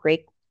wrapped in a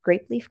grape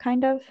leaf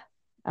kind of.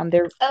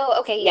 They're Oh,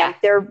 okay, Yeah, yeah.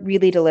 they're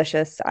really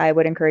delicious. I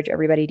would encourage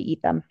everybody to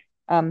eat them.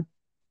 Um,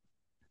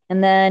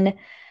 and then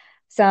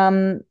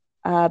some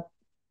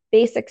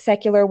basic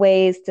secular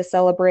ways to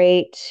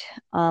celebrate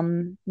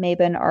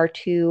Mabon are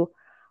to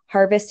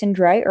harvest and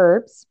dry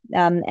herbs.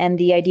 And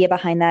the idea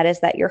behind that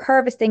is that you're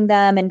harvesting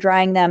them and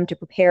drying them to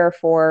prepare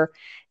for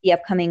the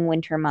upcoming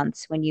winter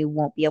months when you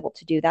won't be able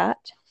to do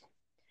that.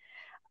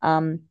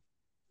 Um,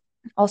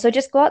 Also,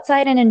 just go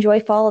outside and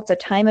enjoy fall. It's a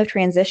time of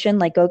transition.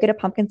 Like, go get a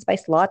pumpkin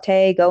spice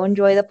latte. Go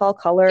enjoy the fall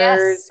Yes.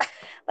 colors.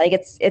 Like,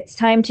 it's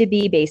time to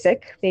be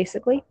basic,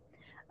 basically.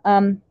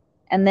 Um,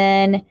 and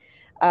then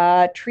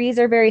trees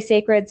are very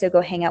sacred, so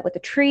go hang out with a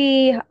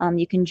tree.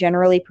 You can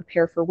generally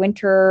prepare for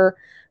winter.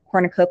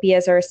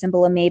 Cornucopias are a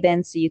symbol of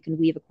Mabon, so you can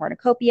weave a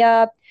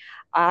cornucopia.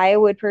 I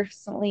would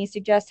personally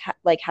suggest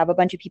have a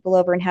bunch of people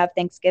over and have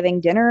Thanksgiving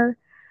dinner.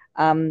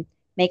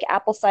 Make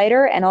apple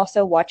cider and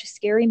also watch a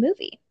scary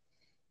movie.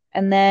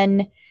 And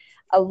then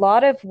a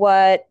lot of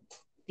what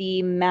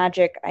the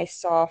magic I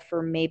saw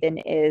for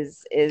Mabon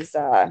is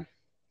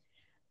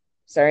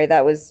sorry,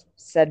 that was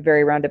said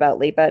very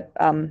roundaboutly, but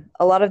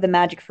a lot of the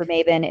magic for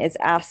Mabon is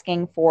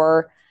asking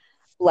for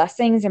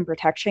blessings and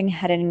protection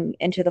heading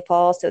into the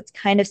fall. So it's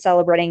kind of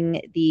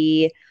celebrating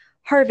the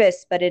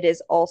harvest, but it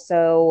is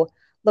also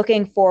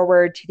looking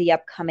forward to the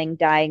upcoming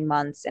dying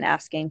months and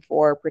asking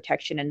for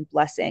protection and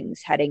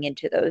blessings heading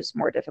into those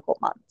more difficult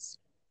months.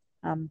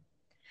 Um,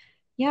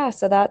 yeah,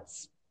 so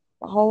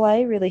all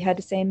I really had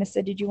to say.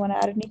 Missa, did you want to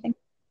add anything?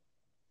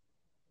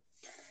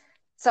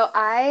 So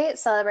I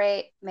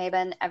celebrate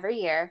Mabon every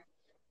year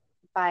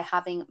by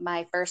having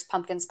my first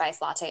pumpkin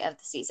spice latte of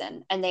the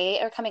season. And they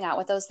are coming out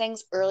with those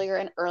things earlier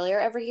and earlier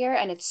every year.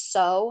 And it's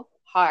so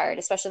hard,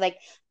 especially like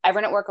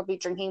everyone at work will be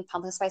drinking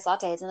pumpkin spice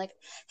lattes and like,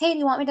 hey, do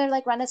you want me to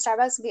like run to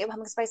Starbucks and get a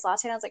pumpkin spice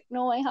latte? And I was like,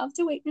 no, I have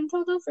to wait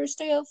until the first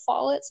day of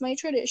fall. It's my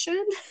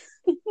tradition.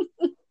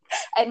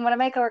 And one of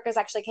my coworkers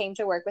actually came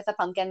to work with a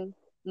pumpkin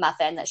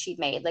muffin that she'd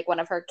made. Like one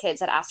of her kids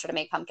had asked her to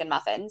make pumpkin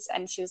muffins.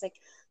 And she was like,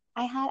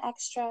 I had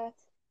extra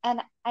and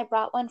I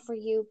brought one for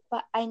you,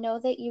 but I know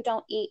that you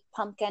don't eat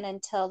pumpkin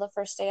until the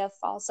first day of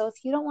fall. So if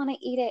you don't want to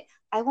eat it,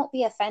 I won't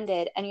be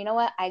offended. And you know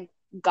what? I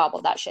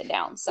gobbled that shit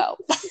down. So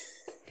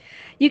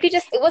You could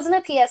just, it wasn't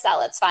a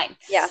PSL. It's fine.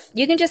 yeah,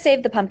 you can just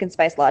save the pumpkin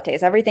spice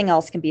lattes. Everything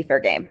else can be fair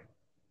game.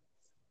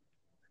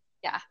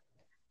 Yeah.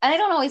 And I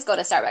don't always go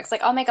to Starbucks.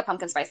 Like I'll make a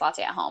pumpkin spice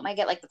latte at home. I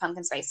get like the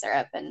pumpkin spice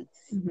syrup and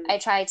Mhm. I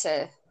try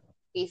to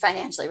be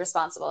financially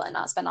responsible and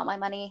not spend all my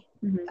money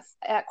Mhm.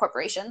 at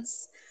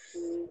corporations.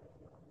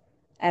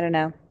 I don't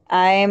know.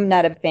 I'm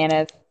not a fan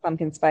of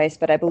pumpkin spice,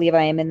 but I believe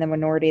I am in the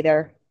minority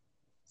there.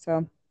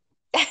 So,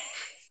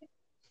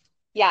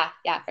 Yeah,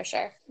 yeah, for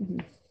sure.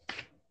 mhm.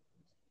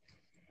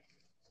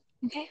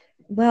 Okay.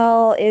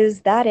 Well,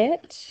 is that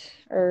it?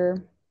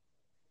 Or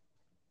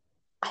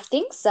I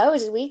think so.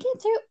 Did we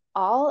get through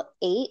all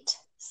 8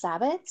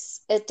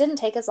 Sabbats? It didn't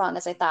take as long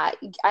as I thought.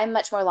 I'm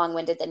much more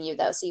long-winded than you,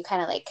 though, so you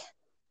kind of like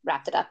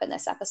wrapped it up in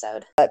this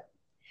episode.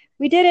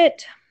 we did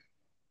it.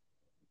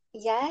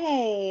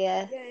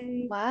 Yay.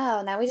 Yay.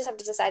 Wow. Now we just have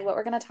to decide what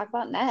we're going to talk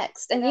about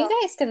next. I And you know.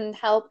 guys can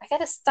help. I got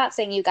to stop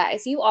saying you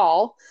guys, you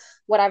all,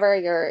 whatever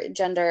your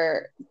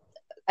gender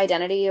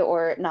identity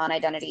or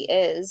non-identity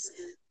is,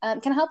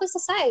 can help us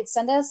decide.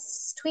 Send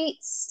us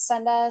tweets,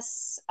 send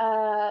us,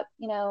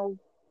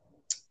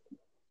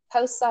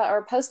 post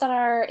on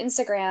our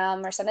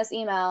Instagram or send us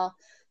email,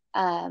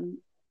 um,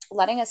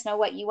 letting us know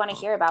what you want to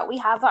hear about. We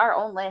have our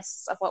own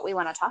lists of what we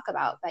want to talk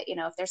about, but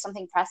if there's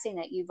something pressing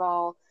that you've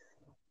all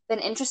been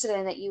interested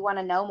in that you want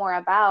to know more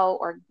about,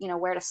 or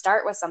where to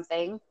start with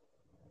something,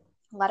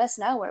 let us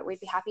know. We'd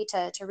be happy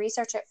to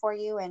research it for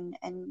you and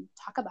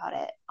talk about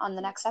it on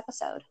the next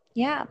episode.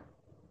 Yeah.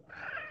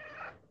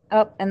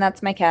 Oh, and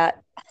that's my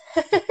cat.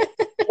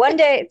 One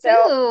day, so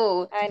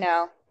Ooh. I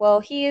know.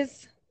 Well, he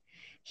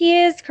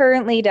is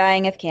currently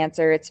dying of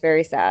cancer. It's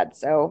very sad.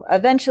 So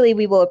eventually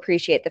we will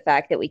appreciate the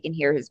fact that we can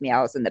hear his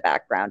meows in the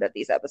background of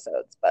these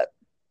episodes. But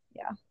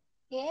yeah.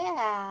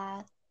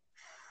 Yeah.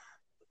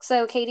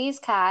 So Katie's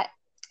cat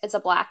is a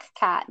black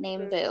cat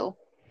named Mhm. Boo.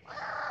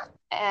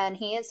 And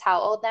he is how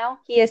old now?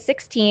 He is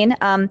 16.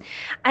 I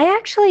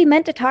actually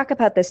meant to talk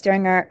about this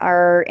during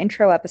our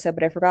intro episode,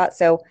 but I forgot.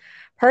 So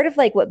part of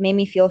like what made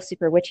me feel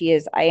super witchy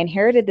is I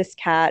inherited this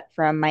cat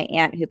from my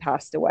aunt who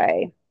passed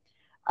away.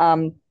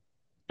 Um,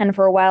 and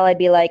for a while I'd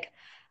be like,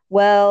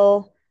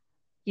 well,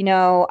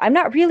 I'm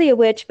not really a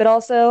witch, but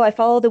also I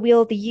follow the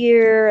wheel of the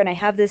year and I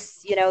have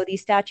this,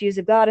 these statues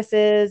of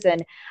goddesses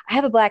and I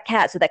have a black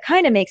cat. So that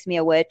kind of makes me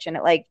a witch. And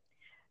it like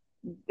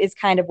is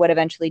kind of what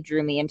eventually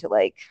drew me into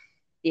like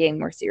being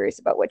more serious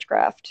about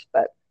witchcraft.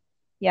 But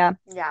yeah.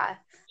 Yeah.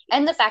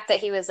 And the fact that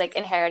he was like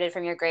inherited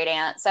from your great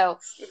aunt. So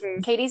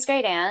Mhm. Katie's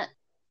great aunt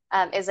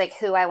is like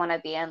who I want to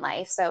be in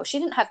life. So she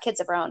didn't have kids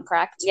of her own,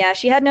 correct? Yeah,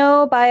 she had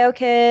no bio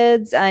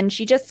kids and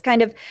she just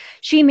kind of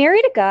she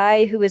married a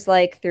guy who was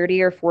like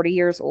 30 or 40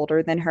 years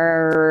older than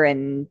her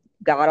and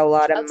got a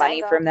lot of Oh,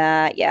 money tango. from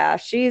that. Yeah,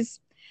 she's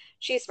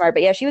smart,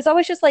 but yeah, she was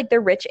always just like the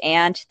rich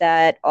aunt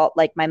that all,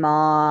 like my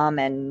mom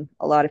and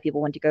a lot of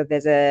people went to go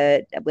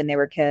visit when they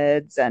were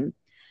kids and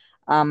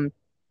um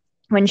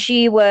when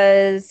she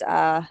was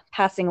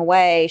passing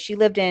away, she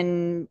lived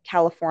in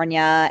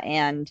California,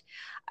 and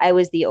I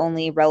was the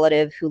only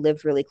relative who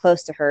lived really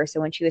close to her.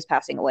 So when she was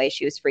passing away,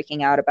 she was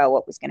freaking out about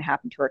what was going to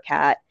happen to her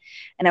cat,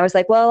 and I was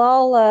like, "Well,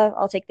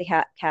 I'll take the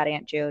cat,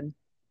 Aunt June."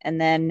 And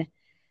then,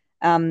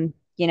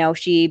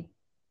 she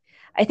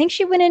I think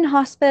she went in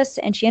hospice,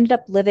 and she ended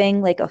up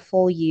living like a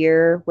full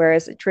year,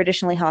 whereas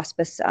traditionally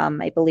hospice,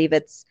 I believe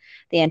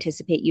they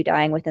anticipate you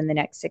dying within the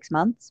next 6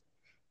 months.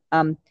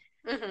 Um,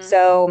 Mm-hmm.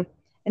 so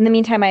in the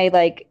meantime, I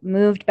like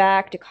moved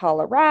back to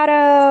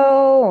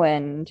Colorado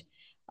and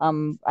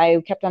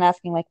I kept on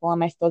asking like, well,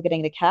 am I still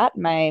getting the cat?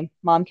 My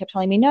mom kept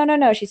telling me, no, no,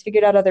 no, she's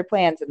figured out other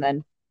plans. And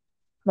then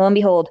lo and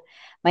behold,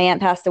 my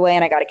aunt passed away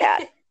and I got a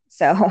cat.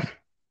 So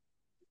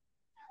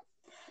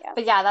yeah.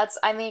 But yeah,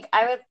 I mean,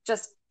 I would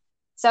just,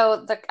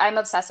 so I'm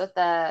obsessed with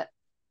the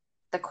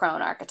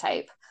crone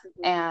archetype.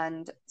 Mhm.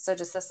 And so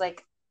just this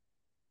like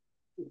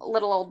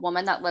little old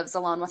woman that lives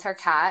alone with her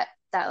cat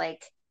that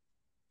like,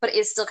 but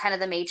is still kind of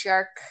the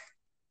matriarch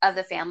of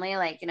the family.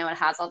 Like, it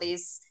has all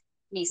these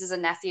nieces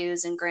and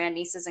nephews and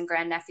grandnieces and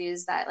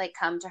grandnephews that like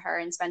come to her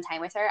and spend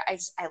time with her.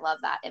 I love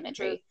that Mhm.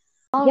 imagery.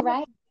 All Yeah.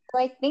 right. So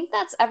I think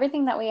that's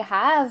everything that we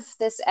have.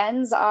 This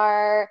ends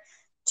our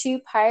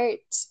 2-part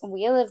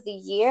Wheel of the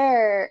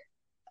Year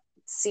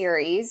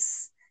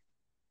series.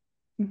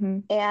 Hmm.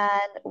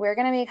 And we're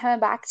going to be coming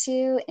back to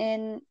you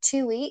in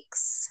 2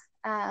 weeks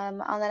On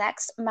the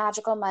next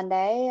Magical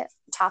Monday,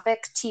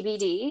 topic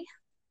TBD.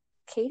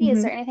 Katie, is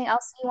Hmm. there anything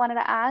else you wanted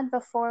to add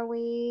before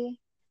we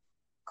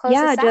close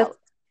Yeah, this just, out?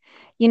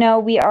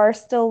 we are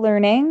still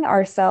learning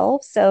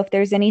ourselves. So if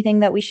there's anything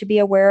that we should be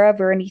aware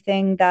of or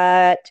anything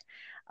that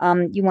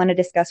you want to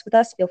discuss with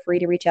us, feel free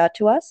to reach out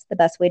to us. The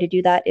best way to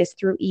do that is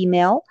through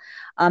email.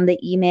 The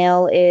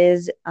email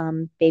is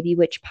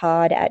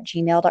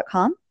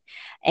babywitchpod@gmail.com.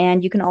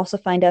 And you can also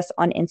find us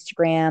on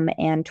Instagram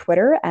and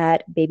Twitter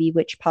at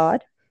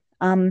babywitchpod.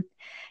 Um,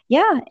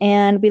 yeah,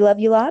 and we love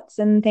you lots,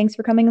 and thanks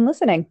for coming and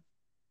listening.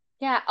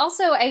 Yeah,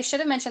 also, I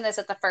should have mentioned this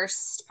at the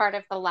first part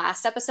of the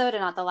last episode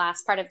and not the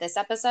last part of this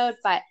episode,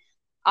 but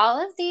all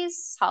of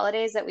these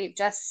holidays that we've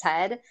just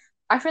said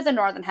are for the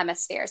Northern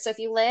Hemisphere. So if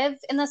you live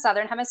in the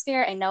Southern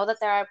Hemisphere, I know that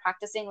there are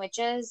practicing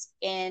witches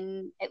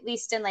in, at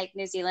least in like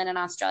New Zealand and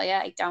Australia.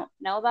 I don't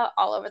know a lot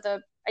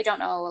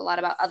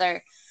about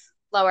other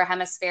lower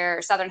hemisphere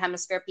or Southern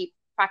Hemisphere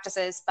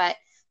practices, but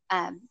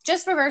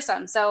just reverse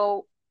them.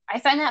 So I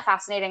find that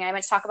fascinating. I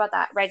might talk about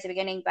that right at the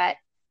beginning, but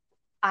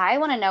I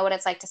want to know what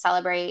it's like to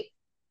celebrate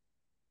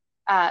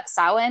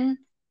Samhain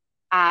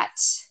at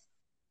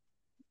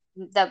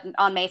the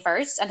on May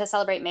 1st and to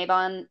celebrate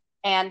Mabon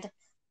and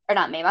or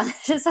not Mabon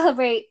to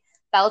celebrate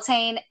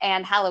Beltane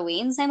and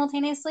Halloween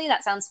simultaneously.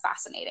 That sounds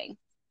fascinating.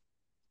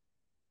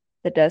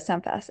 That does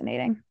sound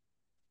fascinating.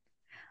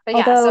 But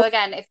yeah, Although, so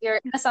again, if you're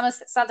in the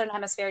southern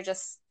hemisphere,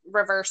 just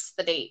reverse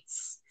the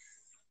dates.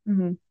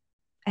 mhm,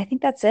 I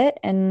think that's it.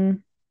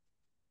 And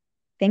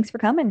thanks for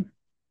coming.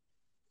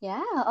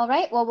 Yeah, all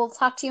right. Well, we'll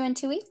talk to you in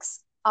 2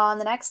 weeks on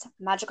the next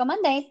Magical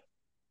Monday.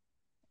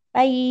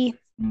 Bye.